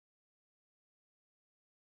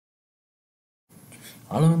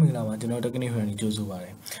အားလုံးမင်္ဂလာပါကျွန်တော်တက္ကနီဟန်ကြီးကြိုးဆိုပါရ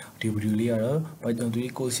စေဒီဗီဒီယိုလေးကတော့ Python3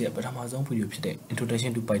 course ရဲ့ပထမဆုံးဗီဒီယိုဖြစ်တဲ့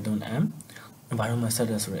Introduction to Python and Environment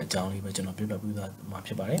Setup ဆိုတဲ့အကြောင်းလေးပဲကျွန်တော်ပြပြပေးသွားမှာ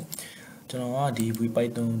ဖြစ်ပါတယ်ကျွန်တော်ကဒီ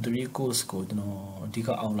Python3 course ကိုကျွန်တော်အဓိက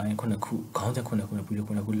outline 9ခုခေါင်းစဉ်9ခုနဲ့ဗီဒီယို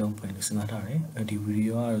9ခုလုံးဖွင့်လို့စဉ်းစားထားတယ်ဒီဗီဒီ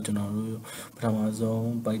ယိုကတော့ကျွန်တော်တို့ပထမဆုံး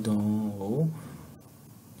Python ကို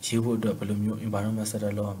ရေးဖို့အတွက်ဘယ်လိုမျိုး environment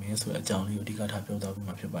setup လုပ်ရမလဲဆိုတဲ့အကြောင်းလေးကိုအဓိကထားပြောသွားပေး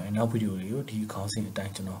မှာဖြစ်ပါတယ်နောက်ဗီဒီယိုလေးကိုဒီခေါင်းစဉ်အတို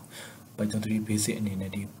င်းကျွန်တော်Python3 basic အနေ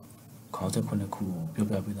နဲ့ဒီခေါင်းစဉ်9ခုကိုပြော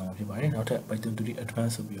ပြပေးသွားမှာဖြစ်ပါတယ်နောက်ထပ် Python3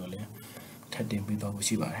 advanced ဆိုပြီးတော့လည်းထပ်တင်ပေးသွားဖို့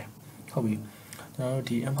ရှိပါတယ်ဟုတ်ပြီကျွန်တော်တို့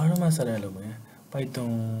ဒီ environment setup လုပ်မယ်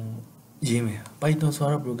Python ရေးမယ် Python ဆို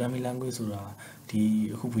တော့ programming language ဆိုတာဒီ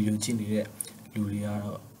အခုဗီဒီယိုကြည့်နေတဲ့လူတွေက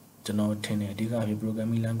တော့ကျွန်တော်ထင်တယ်အဓိက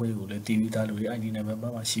programming language ကိုလည်းတည်ပြီးသားလူတွေ ID နဲ့ပဲ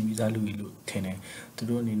ပါရှိပြီးသားလူတွေလို့ထင်တယ်သူ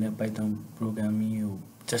တို့အနေနဲ့ Python programming ကို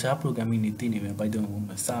တခြား programming တွေသိနေပဲ Python ကို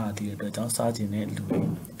မစရသေးတဲ့အတွက်ကြောင့်စားကျင်တဲ့လူတွေ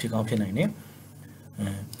ဖြစ်ကောင်းဖြစ်နိုင်တယ်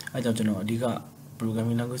အဲကြောင့်ကျွန်တော်အဓိက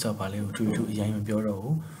programming language ဆိုတာဘာလဲကိုထူးထူးအရင်မပြောတော့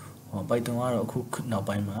ဘူး Python ကတော့အခုနောက်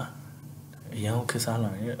ပိုင်းမှာအရင်ခက်စား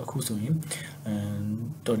လာတယ်အခုဆိုရင်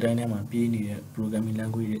တော်တိုင်းထဲမှာပြေးနေတဲ့ programming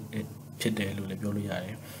language ဖြစ်တယ်လို့လည်းပြောလို့ရတ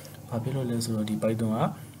ယ်ဘာဖြစ်လို့လဲဆိုတော့ဒီ Python က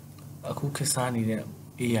အခုခက်စားနေတဲ့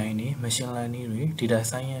AI တွေ machine learning တွေ data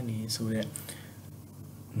science တွေဆိုတဲ့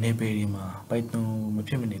နေပေဒီမှာ Python မ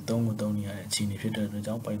ဖြစ်မနေသုံးနေရတဲ့အခြေအနေဖြစ်တဲ့အတွက်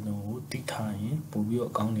ကြောင့် Python ကိုသိထားရင်ပို့ပြီးတော့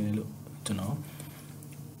အကောင်းတယ်လို့ကျွန်တော်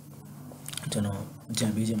ကြံ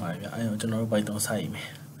ပေးချင်ပါတယ်ဗျအဲတော့ကျွန်တော်တို့ Python စရည်မယ်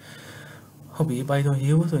ဟုတ်ပြီ Python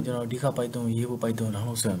ရေးဖို့ဆိုရင်ကျွန်တော်အဓိက Python ရေးဖို့ Python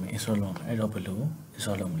download ဆွဲမယ် install လုပ်မယ်အဲ့တော့ဘယ်လို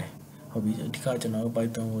install လုပ်မလဲဟုတ်ပြီအဓိကကျွန်တော်တို့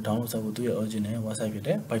Python ကို download ဆွဲဖို့သူ့ရဲ့ original website ဖြစ်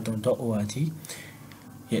တဲ့ python.org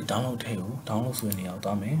ရဲ့ download ထဲကို download ဆွဲနေအောင်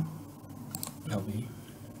သွားမယ်ဟုတ်ပြီ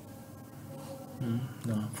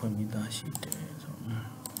နော်ဖွင့်ပြီးသားရှိတယ်ဆို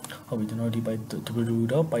ဟုတ်ပြီကျွန်တော်ဒီ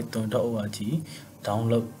www.python.org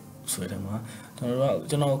download ဆိုတဲ့မှာ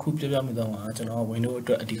ကျွန်တော်အခုပြပြမိသွားမှာကျွန်တော် Windows အ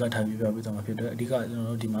တွက်အဓိကထားပြပြပေးသွားမှာဖြစ်တယ်အဓိကကျွန်တော်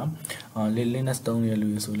တို့ဒီမှာLinux သုံးရ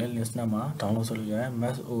လို့ဆိုလဲ Linux မှာ download ဆိုလို့ရတယ်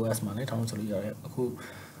Mac OS မှာလည်း download ဆိုလို့ရတယ်အခု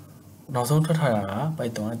နောက်ဆုံးထွက်ထားတာက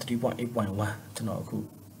Python 3.8.1 ကျွန်တော်အခု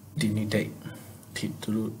ဒီနေ့ date ထိသူ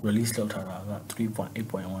တို့ release လုပ်ထားတာက 3.8.1 ဟု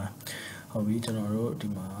တ်ပြီကျွန်တော်တို့ဒီ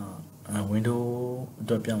မှာWindows အ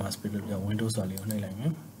တွက်ပြန်မှာ speed လို့ပြ Windows ဆိုတာလေးကိုနှိပ်လိုက်မ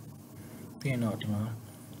ယ်ပြီးရင်တော့ဒီမှာ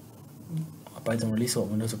Python release ဆို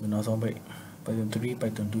Windows ဆိုပြီးနောက်ဆုံးပိတ် Python 3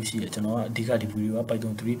 Python 2ရှိတယ်ကျွန်တော်ကအဓိကဒီ video က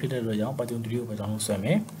Python 3ဖြစ်တဲ့အတွက်ကြောင့် Python 3ကိုပဲ download ဆွဲမ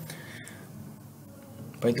ယ်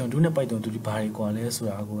Python 2နဲ့ Python 3ဘာတွေကွာလဲဆို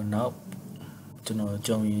တာကိုနောက်ကျွန်တော်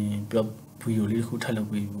ကြုံရင်ပြော video လေးတစ်ခုထပ်လုပ်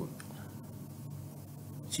ပေးဖို့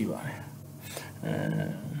ရှိပါတယ်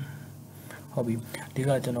ဟုတ်ပြီဒီက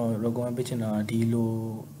ကျွန်တော် recommend ပေးချင်တာဒီလို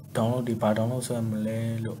download တွေဘာ download ဆွဲမလဲ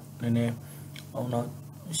လို့နည်းနည်းအောင်တော့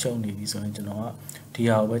ရှုံနေပြီဆိုရင်ကျွန်တော်ကဒီ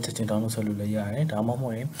ဟာကိုပဲချက်ချင်း download ဆွဲလို့လည်းရတယ်ဒါမှမဟု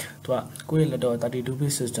တ်ရင်သူကကိုယ့်ရဲ့ laptop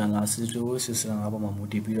 32-bit system လား 64-bit system လားပေါ်မှာမူ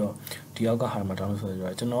တည်ပြီးတော့ဒီအောက်ကဟာမှာ download ဆွဲရတာ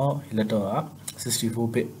ကျွန်တော် laptop က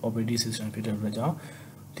 64-bit operating system ဖြစ်တဲ့အတွက်ကြောင့်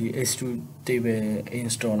ဒီ executable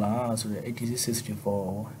installer ဆိုတဲ့ 8664 ကို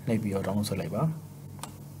နှိပ်ပြီးတော့ download ဆွဲလိုက်ပါ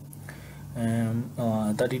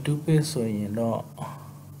32-bit ဆိုရင်တော့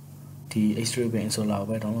ဒီ executable installer ကို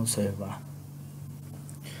ပဲ download ဆွဲပါ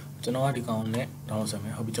ကျွန်တော်ကဒီကောင်နဲ့ download ဆွဲမ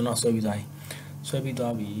ယ်ဟုတ်ပြီကျွန်တော်ဆွဲပြီး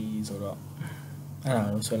သွားပြီဆိုတော့အဲ့ဒါ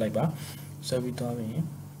ကိုဆွဲလိုက်ပါဆွဲပြီးသွားပြီ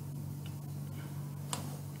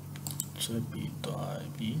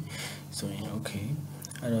ဆိုရင် okay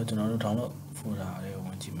အဲ့တော့ကျွန်တော်တို့ download folder လေးကိုဝ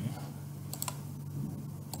င်ကြည့်မယ်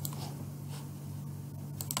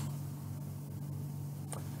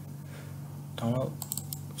download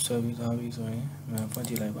ဆွဲပြီးသွားပြီဆိုရင်ဖွင့်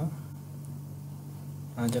ကြည့်လိုက်ပါ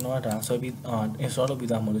ကျွန်တော်ကဒါဆွဲပြီး install လုပ်ပြီး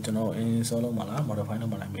သားမဟုတ်လို့ကျွန်တော် install လုပ်မှာလား modify လု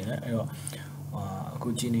ပ်မှာလားမြင်တယ်အဲ့တော့အခု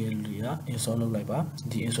ကြည့်နေတဲ့လူတွေက install လုပ်လိုက်ပါ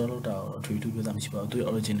ဒီ install လုပ်တာတော့အထွေထူးပြောတာမရှိပါဘူးသူရဲ့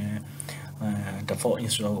original default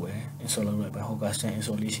install ကိုပဲ install လုပ်လိုက်ပါ ဟုတ် custom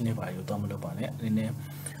installation နဲ့ပါလို့တော့မလုပ်ပါနဲ့နည်းနည်း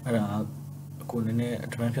အဲ့ဒါကိုနည်းနည်း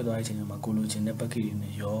advanced ဖြစ်သွားတဲ့အချိန်မှာကိုလိုချင်တဲ့ package တွေ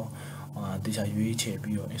နဲ့ရောတခြားရွေးချယ်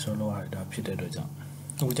ပြီးတော့ install လုပ်ရတာဖြစ်တဲ့အတွက်ကြောင့်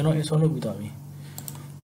အခုကျွန်တော် install လုပ်ပြီးသွားပြီ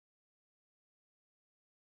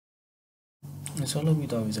install လုပ်ပြီး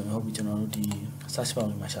သွားပြီဆိုရင်ဟုတ်ပြီကျွန်တော်တို့ဒီ search bar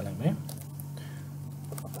လေးမှာရှာလိုက်မယ်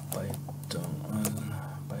Python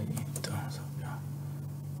ဆိုပြီး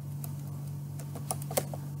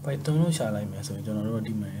Python လို့ရှာလိုက်မယ်ဆိုရင်ကျွန်တော်တို့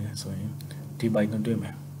ဒီမှာဆိုရင်ဒီ Python တွေ့မ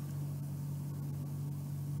ယ်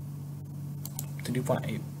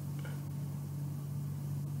 3.8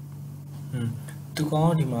 သူကော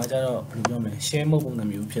င်းဒီမှာကျတော့ဘယ်လိုပြောမလဲ share mode ပုံစံ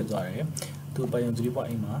မျိုးဖြစ်သွားတယ်သူ Python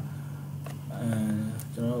 3.8 မှာ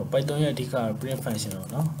ကျွန်တော် Python ရဲ့အဓိက print function တော့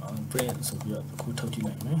เนาะ print ဆိုပြီးတော့အခုထုတ်ကြည့်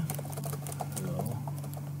လိုက်မယ် hello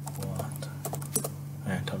what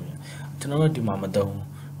ထုတ်ရကျွန်တော်တို့ဒီမှာမသုံး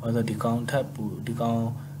Also the count tab the count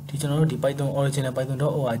the general the Python original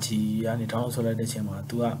Python.org ကနေ download ဆိုလိုက်တဲ့အချိန်မှာ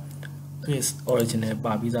သူက original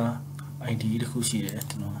ပါပြီးသား ID တစ်ခုရှိတယ်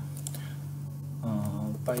ကျွန်တော်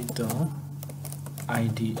Python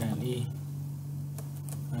IDNE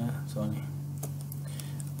sorry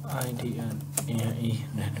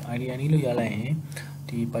IDNE လို့ရလိုက်ရင်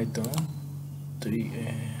ဒီ Python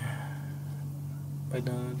 3.8.1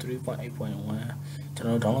 ကျွန်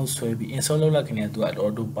တော် download ဆွဲပြီး install လုပ်လိုက်ခင်เนี่ยသူက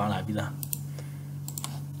auto ပါလာပြီးသား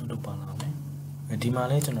auto ပါလာမယ်ဒီမှာ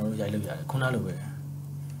လဲကျွန်တော်တို့ရိုက်လို့ရတယ်ခုနလိုပဲ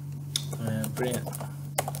print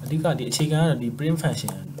အဓိကဒီအခြေခံကတော့ဒီ print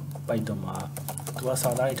function Python မှာသူကစာ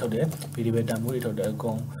သားတွေထုတ်တယ် variable တန်ဖိုးတွေထုတ်တယ်အ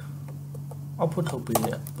ကုန် output ထုတ်ပေး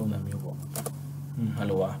တဲ့ပုံစံမျိုးပေါ့ဟယ်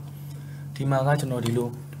လိုပါဒီမှာကကျွန်တော်ဒီလို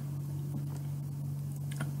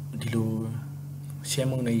share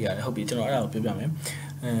မုံနေရတယ်ဟုတ်ပြီကျွန်တော်အဲ့ဒါကိုပြောပြမယ်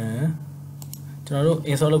ကျွန်တော်တို့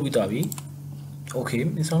install လုပ်ပြီးသွားပြီ okay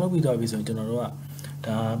install လုပ်ပြီးသွားပြီဆိုရင်ကျွန်တော်တို့က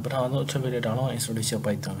ဒါပထမဆုံးအချက်ဖြစ်တဲ့ download installation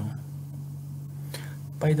Python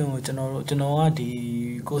ကိုကျွန်တော်ကဒီ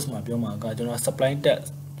course မှာပြောမှာကကျွန်တော် supply tab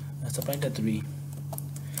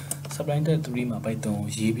 3 မှာ Python ကို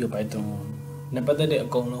ရေးပြီး Python နဲ့ပတ်သက်တဲ့အ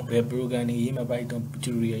ကုန်လုံးဘယ် program တွေရေးမှာ Python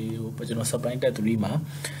tutorial ကိုကျွန်တော် supply tab 3 မှာ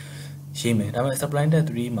ရေးမယ်ဒါပေမဲ့ supply tab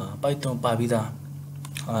 3 မှာ Python ပါပြီးသား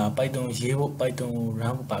Python ရေးဖို့ Python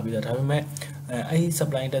run ဖို့ပါပြီးသားဒါပေမဲ့အဲဒီ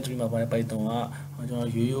supply tab 3 မှာပါတဲ့ Python ကကျွန်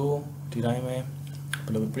တော်ရိုးဒီတိုင်းပဲဘယ်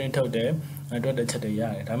လို print ထုတ်တယ်အတွက်တစ်ချက်တည်းရ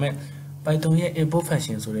တယ်ဒါပေမဲ့ Python ရဲ့ import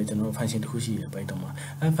function ဆိုတဲ့ကျွန်တော် function တစ်ခုရှိတယ် Python မှာ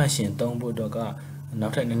အဲ function သုံးဖို့တော့ကနော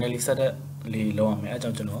က်ထပ်နည်းနည်းလေး setup လေးလုပ်ရမယ်အဲကြော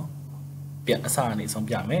င့်ကျွန်တော်ပြန်အစအနေဆုံး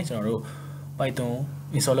ပြမယ်ကျွန်တော်တို့ Python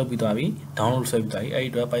install လုပ်ပြီးသွားပြီ download ဆွဲပြီးသွားပြီအဲဒီ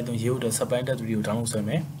အတွက် Python ရေးဖို့အတွက် supply tab 3 ကို download ဆွဲ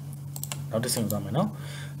မယ်နောက်တစ်ဆင့်သွားမယ်နော်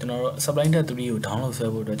ကျွန်တော်တို့ supply tab 3 ကို download ဆွဲ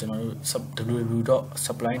ဖို့အတွက်ကျွန်တော်တို့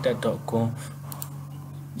www.supplytab.com/3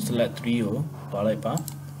 ကိုသွားလိုက်ပါ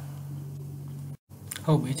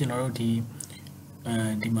ဟုတ်ပြီကျွန်တော်တို့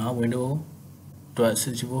ဒီမှာ window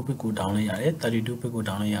 64 bit ကို download ရတယ်32 bit ကို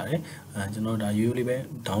download ရတယ်ကျွန်တော်တို့ဒါရိုးရိုးလေးပဲ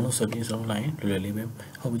download ဆွဲပြီး install လိုက်ရင်လွယ်လွယ်လေးပဲ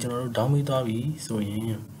ဟုတ်ပြီကျွန်တော်တို့ download ပြီးသွားပြီဆိုရင်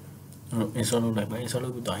install လုပ်လိုက်ပါ install လု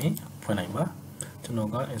ပ်ပြီးသွားရင်ဖွင့်လိုက်ပါကျွန်တော်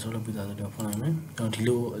က install လုပ်ပြီးသားဆိုတော့ဖွင့်လိုက်မယ်ကျွန်တော်ဒီ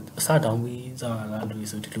လိုအစ down ပြီးစားလာလို့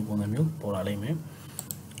ဆိုဒီလိုပုံစံမျိုးပေါ်လာလိမ့်မယ်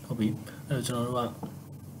ဟုတ်ပြီအဲ့တော့ကျွန်တော်တို့က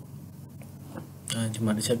ဒီ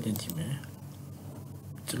မှာတစ်ချက်ပြင်ကြည့်မယ်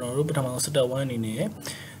ကျွန်တော်တို့ပထမဆုံး step 1အနေနဲ့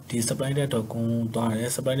ဒီ supply.com သွားတယ်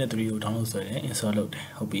supply.3 ကို download ဆွဲတယ် install လုပ်တယ်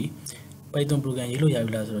ဟုတ်ပြီ Python program ရေးလို့ရ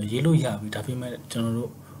ပြီလားဆိုတော့ရေးလို့ရပြီဒါပေမဲ့ကျွန်တော်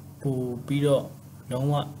တို့ပို့ပြီးတော့လုံး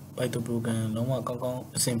ဝ Python program လုံးဝကောင်းကောင်း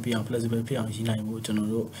အဆင်ပြေအောင် flexible ဖြစ်အောင်ရေးနိုင်ဖို့ကျွန်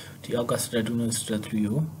တော်တို့ဒီအောက်က step 2 နဲ့ step 3 ကို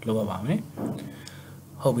လုပ်ရပါမယ်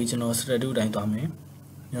ဟုတ်ပြီကျွန်တော် step 2 အတိုင်းသွားမယ်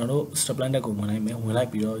ကျွန်တော်တို့ step plan တက်ကိုဝင်လိုက်မယ်ဝင်လိုက်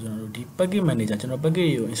ပြီးတော့ကျွန်တော်တို့ဒီ package manager ကျွန်တော်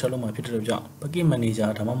package ကို install လုပ်မှာဖြစ်တဲ့ကြောင့် package manager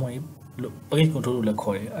ဒါမှမဟုတ် package control လို့လည်း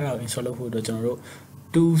ခေါ်တယ်အဲ့ဒါကို install လုပ်ဖို့အတွက်ကျွန်တော်တို့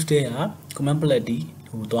tools တဲ့က command palette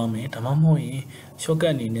ဟိုသွားမယ်ဒါမှမဟုတ်ရင်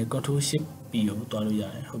shortcut အနေနဲ့ control shift p ကိုသွားလို့ရ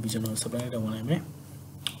တယ်ဟုတ်ပြီကျွန်တော် supply တက်ဝင်လိုက်မယ်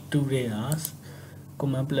tool တဲ့က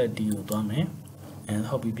command palette ကိုသွားမယ်အဲ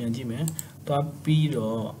ဟုတ်ပြီပြန်ကြည့်မယ်သွားပြီး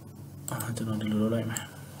တော့ကျွန်တော်ဒီလိုလုပ်လိုက်မယ်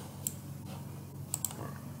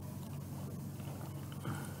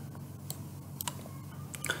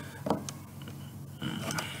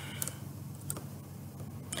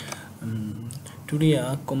ဒုတိယ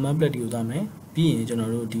command palette ကိုသွားမယ်ပြီးရင်ကျွန်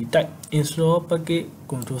တော်တို့ဒီ type install package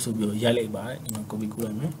control ဆိုပြီးရိုက်လိုက်ပါတယ်ကျွန်တော် copy ကူး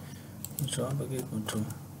လိုက်မယ် install package control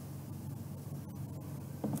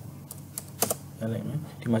ရိုက်လိုက်မယ်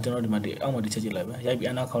ဒီမှာကျွန်တော်ဒီမှာအောက်မှာတစ်ချက်ကြည့်လိုက်ပါရိုက်ပြီး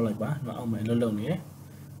အနားခောက်လိုက်ပါဒီမှာအောက်မှာလုံးနေတယ်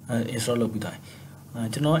install လုပ်ပြီးသား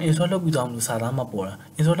ကျွန်တော် install လုပ်ပြီးသားမလို့စာသားမပေါ်တာ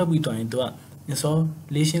install လုပ်ပြီးသွားရင်သူက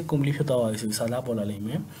installation complete ဖြစ်သွားပါပြီဆိုစာသားပေါ်လာလိမ့်မ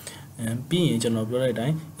ယ်ပြီးရင်ကျွန်တော်ပြောတဲ့အတို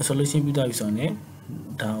င်း installation ပြီးသွားပြီဆိုရင်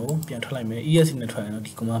ဒါကိုပြန်ထွက်လိုက်မယ် ESC နဲ့ထွက်ရင်တော့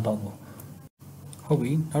ဒီ command ပေါက်ကိုဟုတ်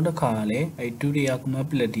ပြီနောက်တစ်ခါလည်းအဲဒုတိယ command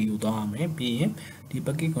palette ကိုသွားရမယ်ပြီးရင်ဒီ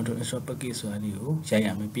package control install package ဆိုတာလေးကိုရိုက်ရ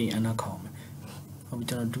မယ်ပြီးရင်အနားခောက်အောင်မယ်ဟုတ်ပြီ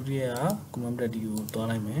ကျွန်တော်ဒုတိယ command palette ကိုသွား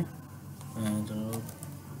လိုက်မယ်ကျွန်တော်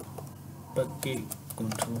package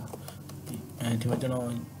control ဒီမှာကျွန်တော်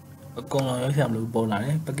အကုန်လုံးရိုက်ရမလို့ပေါ်လာတ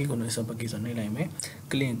ယ် package control install package ဆိုနှိပ်လိုက်မယ်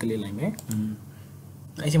click လိုက်မယ်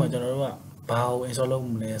အဲ့ဒီမှာကျွန်တော်တို့ကဘာကို install လုပ်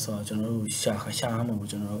မလဲဆိုတော့ကျွန်တော်တို့ရှာရမှာပေါ့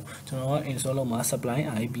ကျွန်တော်က install လုပ်မှာ supply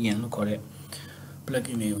IPN လို့ခေါ်တဲ့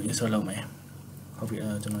plugin တွေကို install လုပ်မယ်ဟုတ်ပြီ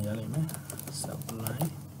အဲ့ကျွန်တော်ရလိုက်မယ် supply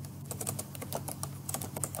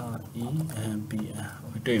IPN ဟု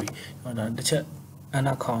တ်တွေ့ပြီကျွန်တော်ဒါတစ်ချက်အ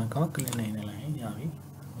နာခေါင်းက click နေလိုက်ရပြီ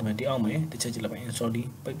ဒီမှာဒီအောက်မှာတစ်ချက်ကြည့်လိုက်ပါ install ဒီ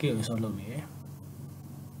package ကို install လုပ်နေတယ်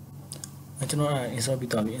ကျွန်တော်အဲ့ install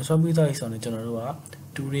ပြီးသွားပြီ install ပြီးသွားပြီဆိုတော့ကျွန်တော်တို့က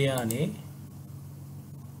tutorial ကနေ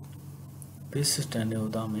base system တွေကို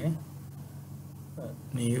သွားမယ်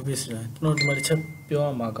new business ကျွန်တော်ဒီမှာတစ်ချက်ပြောရ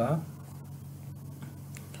မှာက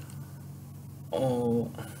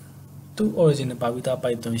သူ original ပါပြီးသား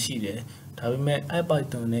Python ရှိတယ်ဒါပေမဲ့အဲ့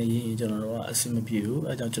Python နဲ့ရေးရင်ကျွန်တော်တို့ကအဆင်မပြေဘူး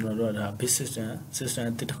အဲကြောင့်ကျွန်တော်တို့ကဒါ base system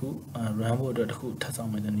တစ်ခု run ဖို့အတွက်တစ်ခုထပ်ဆောင်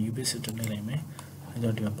မယ် new base system နဲ့လိုက်မယ်အဲကြော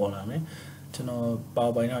င့်ဒီမှာပေါ်လာမယ်ကျွန်တော်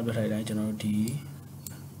PowerPoint နဲ့ပြထားတဲ့အတိုင်းကျွန်တော်တို့ဒီ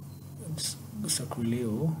screen လေး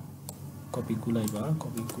ကို copy ကူးလိုက်ပါ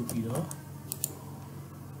copy ကူးပြီးတော့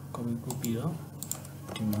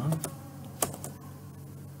ဒီမှာ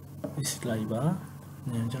paste လိုက်ပါ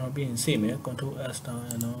ကျွန်တော်ပြင် save မယ် control s တောင်းရ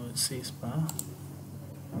အောင် save ပါ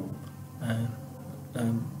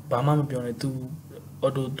ဘာမှမပြောနဲ့ तू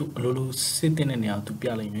auto သူအလိုလိုစစ်တဲ့နေရာကို तू ပြ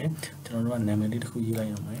လိုက်မယ်ကျွန်တော်တို့ကနာမည်လေးတစ်ခုရေးလို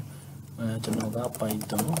က်အောင်မယ်ကျွန်တော်က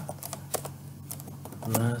Python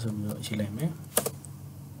run ဆိုပြီးတော့ရေးလိုက်မယ်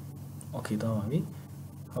okay တော့ပါပြီ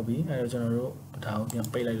ဟုတ်ပြီအဲ့တော့ကျွန်တော်တို့ဒါကိုပြန်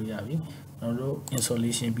ပိတ်လိုက်လို့ရပြီကျွန်တော်တို့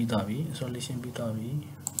installation ပြီးသွားပြီ installation ပြီးသွားပြီ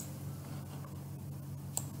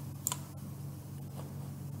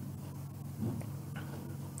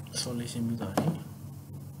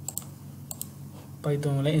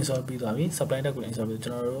Python လည်း install ပြီးသွားပြီ supply တက်ကိုလည်း install ပြီးကျွ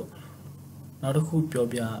န်တော်တို့နောက်တစ်ခုပြော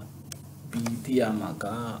ပြပြီးသိရမှာက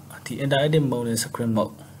ဒီ interactive mode နဲ့ script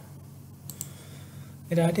mode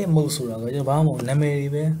interactive mode ဆိုတာကကျွန်တော်ဘာမှမဟုတ်နာမည်တွေ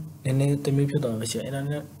ပဲနည်းနည်းတမျိုးဖြစ်သွားမှာရှိတယ်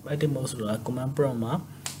interactive mode ဆိုတာ command prompt မှာ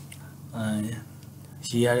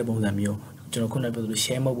ရေးရတဲ့ပုံစံမျိုးကျွန်တော်ခုနကပြောသလို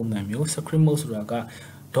share mode ပုံစံမျိုး script mode ဆိုတာက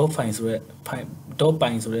dot file ဆိုတဲ့ file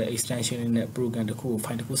 .py ဆိုတဲ့ extension နဲ့ program တစ်ခုကို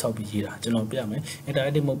file တစ်ခုဆောက်ပြီးရေးတာကျွန်တော်ပြမယ်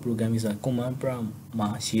interactive mode program ဆိုတာ command prompt မှာ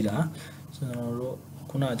ရေးတာကျွန်တော်တို့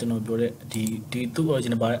ခုနကကျွန်တော်ပြောတဲ့ဒီသူ့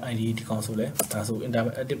original ပါတဲ့ ID ဒီကောင်ဆိုလဲဒါဆို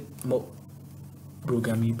interactive mode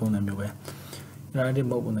programming ပုံစံမျိုးပဲ interactive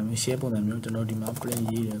mode ပုံစံမျိုး share ပုံစံမျိုးကျွန်တော်ဒီမှာ print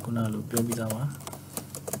ရေးတယ်ခုနကလိုပြောပြီးသားပါ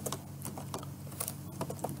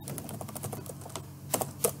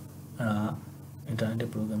interactive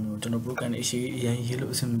program မျိုးကျွန်တော် program အရှိအရင်ရေး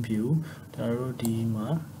လို့အဆင်မပြေဘူးကျွန်တော်တို့ဒီမှာ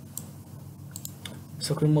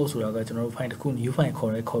script mode ဆိုတာကကျွန်တော်တို့ file တစ်ခု new file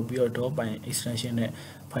ခေါ်ပြီးတော့ .py extension နဲ့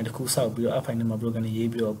file တစ်ခုဆောက်ပြီးတော့ file ထဲမှာ program ရေး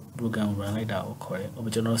ပြီးတော့ program ကို run လိုက်တာကိုခေါ်တယ်။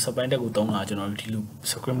ဟိုကျွန်တော် supply တက်ကိုသုံးတာကျွန်တော်တို့ဒီလို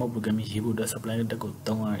script mode program ရေးဖို့အတွက် supply တက်ကို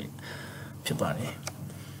သုံးရဖြစ်ပါတယ်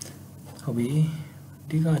။ဟုတ်ပြီ။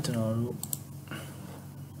ဒီကကျွန်တော်တို့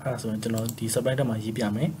အဲ့ဆိုရင်ကျွန်တော်ဒီ supply တက်မှာရေးပြ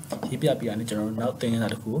မယ်ရေးပြပြီးရင်ကျွန်တော်တို့နောက်သင်ရတာ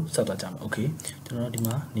တခုဆက်သွားကြမယ် okay ကျွန်တော်တို့ဒီ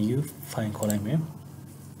မှာ new file ခေါ်လိုက်မယ်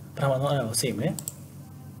ပထမဆုံးအဲ့ဒါကို save မယ်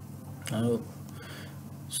ကျွန်တော်တို့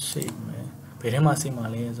save မယ်ဘယ်ထဲမှာ save မှာ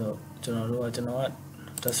လဲဆိုတော့ကျွန်တော်က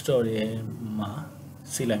desktop တွေမှာ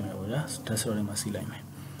save လိုက်မယ်ပေါ့ဗျာ desktop တွေမှာ save လိုက်မယ်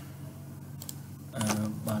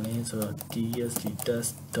ဘာလဲဆိုတော့ tsd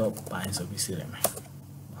test.py ဆိုပြီး save လိုက်မယ်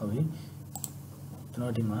ဟုတ်ပြီကျွန်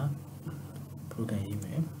တော်ဒီမှာprogram ရေးမ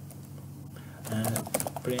ယ်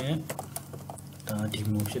print ဒါဒီ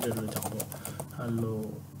မျိုးဖြစ်တဲ့အတွက်ကြောင့်ပေါ့ hello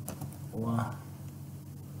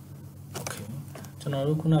okay ကျွန်တော်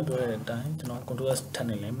တို့ခုနပြောတဲ့အတိုင်းကျွန်တော် control s ထပ်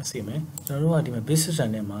နေလဲမစေမယ်ကျွန်တော်တို့ကဒီမှာ base system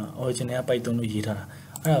ထဲမှာ original က Python လို့ရေးထားတာ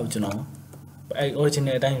အဲ့ဒါကိုကျွန်တော်အဲ့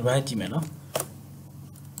original အတိုင်း run ကြည့်မယ်နော်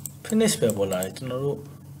finish ပဲပေါ်လာတယ်ကျွန်တော်တို့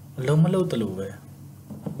အလုံးမလုံးတလို့ပဲ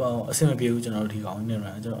ပေါ့အဆင်မပြေဘူးကျွန်တော်တို့ဒီကောင်နဲ့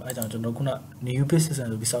run ကျွန်တော်အဲ့ကြောင့်ကျွန်တော်ခုန new base system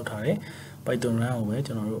ဆိုပြီးစောက်ထားတယ် Python run ကိုပဲ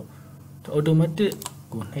ကျွန်တော်တို့ automatic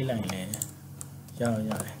ကိုနှိပ်လိုက်ရင်ရတယ်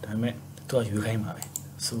ဒါပေမဲ့သူကယူခိုင်းပါပဲ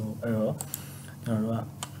ဆိုအဲ့တော့ကျွန်တော်တို့က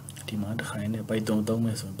ဒီမှာတစ်ခါနဲ့ Python သုံးမ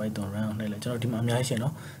ယ်ဆိုရင် Python run ကိုနှိပ်လိုက်ကျွန်တော်ဒီမှာအများကြီးရှင်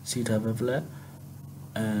နော် C tablet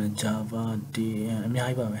Java D အများ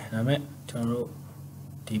ကြီးပါပဲဒါပေမဲ့ကျွန်တော်တို့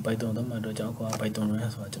ဒီ Python သုံးမှတော့ကျွန်တော်က Python run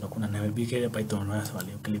ဆိုတာကျွန်တော်ခုနနာမည်ပေးခဲ့တဲ့ Python run ဆိုတာ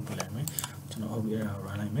လေးကို click ပြလိုက်မယ်ကျွန်တော်ဟုတ်ပြီအဲ့ဒါ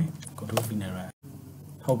run လိုက်မယ် control V နဲ့ run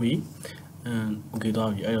ဟုတ်ပြီokay တော့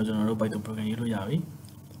ပြီအဲ့တော့ကျွန်တော်တို့ Python program ရေးလို့ရပြီ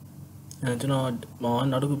ကျွန်တော်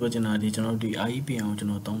နောက်တစ်ခုပြောချင်တာဒီကျွန်တော်ဒီ IEPN ကိုကျွန်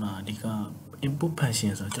တော်သုံးတာအဓိက input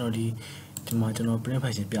function ဆိုတော့ကျွန်တော်ဒီမှာကျွန်တော် print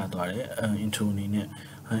function ပြသွားတယ်intro အနေနဲ့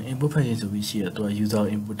input function ဆိုပြီးရှိရတော့ user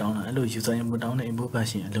input တောင်းတာအဲ့လို user input တောင်းတဲ့ input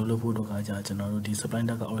function အလုပ်လုပ်ဖို့တော့ကကြာကျွန်တော်တို့ဒီ supply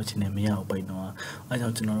တက်က original မရဘူးပိုက်တော့အဲ့ကြော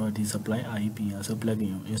င့်ကျွန်တော်တို့ဒီ supply IEPN ဆို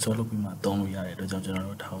plugin ကို install လုပ်ပြီးမှသုံးလို့ရတယ်အတွက်ကြောင့်ကျွန်တော်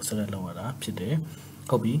တို့ဒါကို select လုပ်ရတာဖြစ်တယ်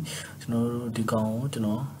ဟုတ်ပြီကျွန်တော်တို့ဒီကောင်ကိုကျွန်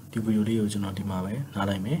တော်ဒီဗီဒီယိုလေးကိုကျွန်တော်ဒီမှာပဲနား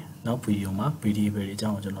လိုက်မယ်နောက်ဗီဒီယိုမှာ variable တွေအကြော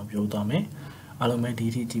င်းကိုကျွန်တော်ပြောသွားမယ်အားလုံးပဲဒီ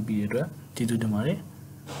ထိကြည့်ပြီးတဲ့အတွက်ကျေးဇူးတင်ပါတယ်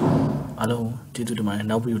အားလုံးကျေးဇူးတင်ပါတယ်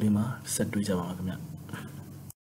နောက်ဗီဒီယိုလေးမှာဆက်တွေ့ကြပါမယ်ခင်ဗျ